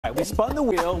We spun the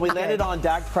wheel. We landed on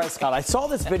Dak Prescott. I saw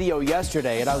this video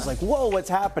yesterday, and I was like, whoa, what's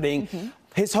happening?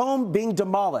 His home being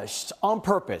demolished on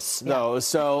purpose, though.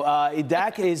 So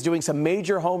Dak is doing some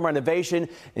major home renovation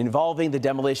involving the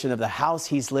demolition of the house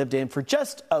he's lived in for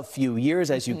just a few years.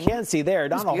 As you can see there,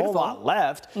 not a whole lot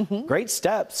left. Great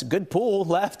steps, good pool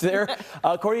left there.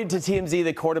 According to TMZ,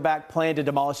 the quarterback planned to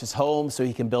demolish his home so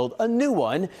he can build a new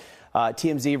one.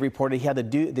 TMZ reported he had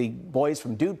the boys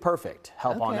from Dude Perfect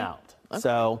help on out.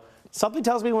 So something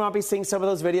tells me we might be seeing some of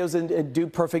those videos and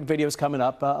Dude Perfect videos coming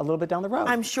up a little bit down the road.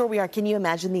 I'm sure we are. Can you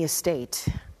imagine the estate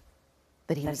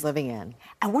that he was living in?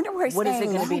 I wonder where he's What is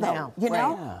staying it going to be now? You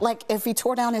know, like if he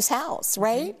tore down his house,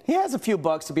 right? He has a few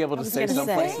bucks to be able to stay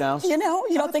someplace now. You know,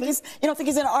 you don't think he's in an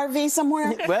RV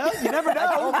somewhere? Well, you never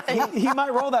know. he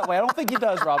might roll that way. I don't think he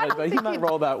does, Robin, but he might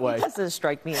roll that way. He doesn't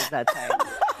strike me as that type.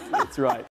 That's right.